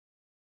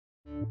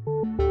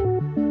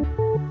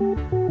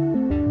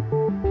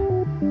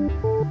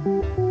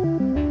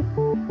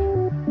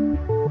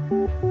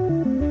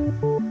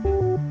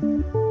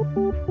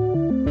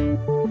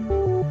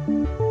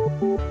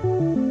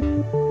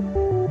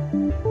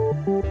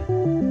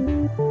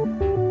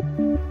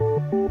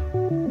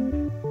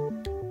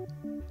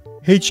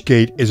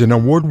Hedgegate is an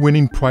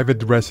award-winning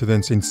private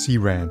residence in Sea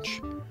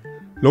Ranch,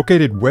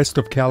 located west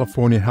of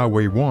California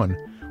Highway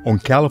 1 on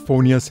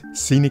California's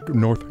scenic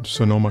North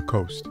Sonoma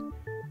coast.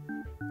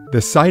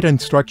 The site and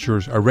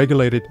structures are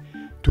regulated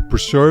to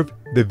preserve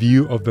the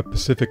view of the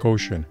Pacific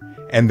Ocean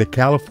and the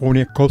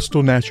California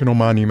Coastal National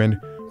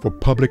Monument for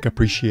public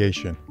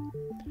appreciation.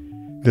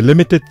 The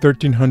limited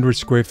 1,300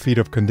 square feet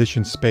of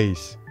conditioned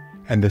space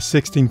and the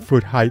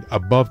 16-foot height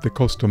above the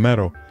coastal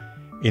meadow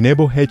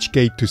enable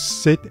Hedgegate to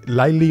sit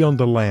lightly on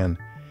the land,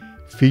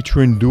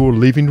 featuring dual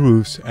living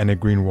roofs and a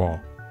green wall.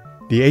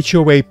 The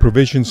HOA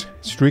provisions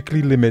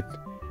strictly limit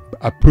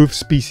approved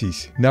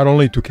species not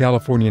only to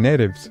California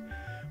natives,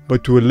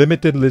 but to a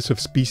limited list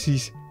of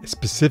species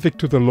specific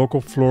to the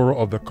local flora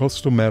of the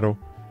coastal meadow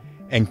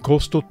and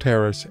coastal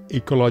terrace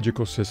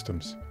ecological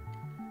systems.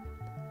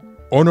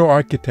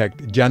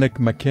 Owner-architect Janet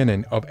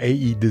MacKinnon of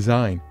AE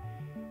Design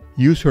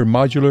used her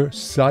modular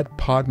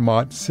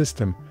sodpodmod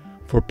system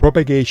for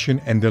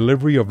propagation and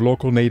delivery of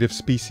local native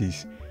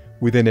species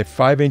within a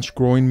 5-inch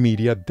growing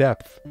media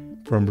depth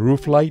from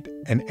rooflite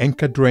and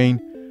Enkadrain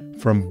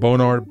from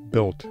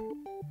BonarBuilt.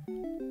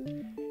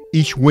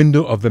 Each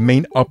window of the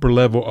main upper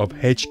level of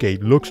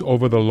Hedgegate looks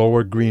over the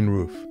lower green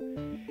roof,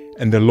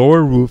 and the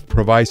lower roof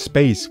provides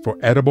space for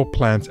edible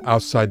plants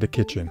outside the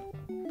kitchen.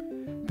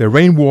 The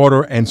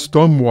rainwater and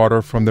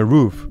stormwater from the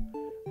roof,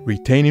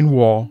 retaining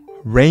wall,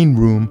 rain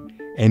room,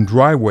 and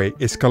driveway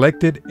is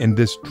collected in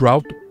this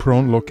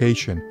drought-prone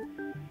location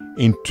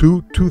in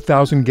two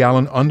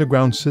 2,000-gallon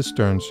underground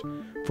cisterns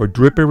for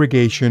drip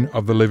irrigation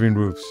of the living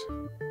roofs.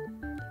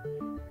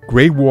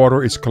 Gray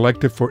water is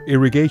collected for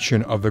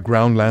irrigation of the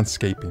ground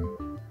landscaping.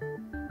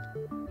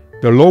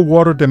 The low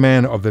water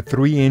demand of the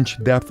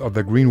 3-inch depth of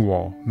the green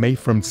wall, made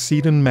from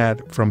seed and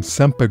mat from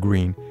Sempa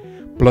green,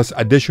 plus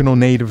additional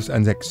natives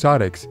and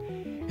exotics,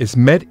 is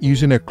met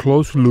using a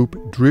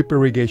closed-loop drip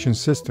irrigation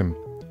system,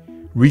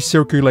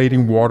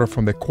 recirculating water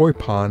from the koi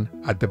pond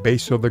at the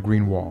base of the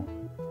green wall.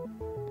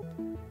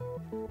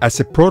 As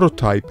a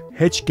prototype,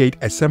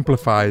 Hedgegate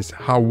exemplifies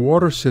how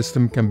water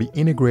system can be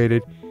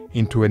integrated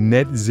into a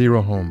net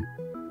zero home.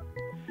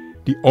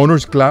 The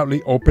owners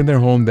gladly open their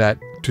home that,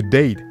 to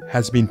date,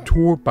 has been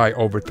toured by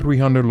over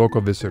 300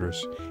 local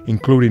visitors,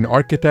 including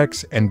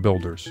architects and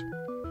builders.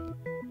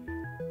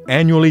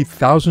 Annually,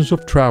 thousands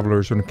of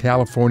travelers on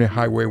California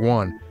Highway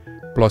 1,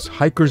 plus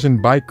hikers and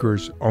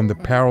bikers on the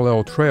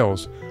parallel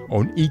trails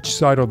on each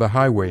side of the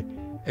highway,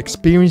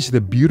 experience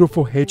the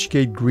beautiful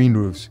Hedgegate green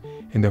roofs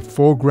in the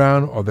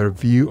foreground of their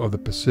view of the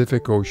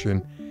Pacific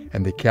Ocean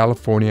and the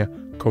California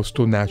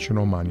Coastal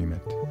National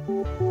Monument.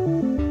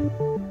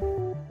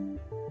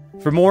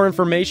 For more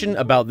information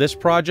about this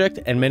project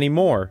and many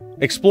more,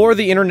 explore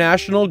the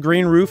International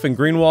Green Roof and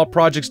Green Wall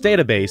Projects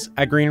database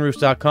at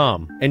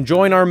Greenroofs.com and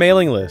join our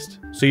mailing list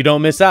so you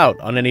don't miss out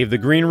on any of the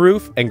green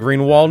roof and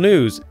green wall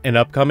news and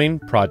upcoming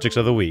projects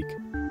of the week.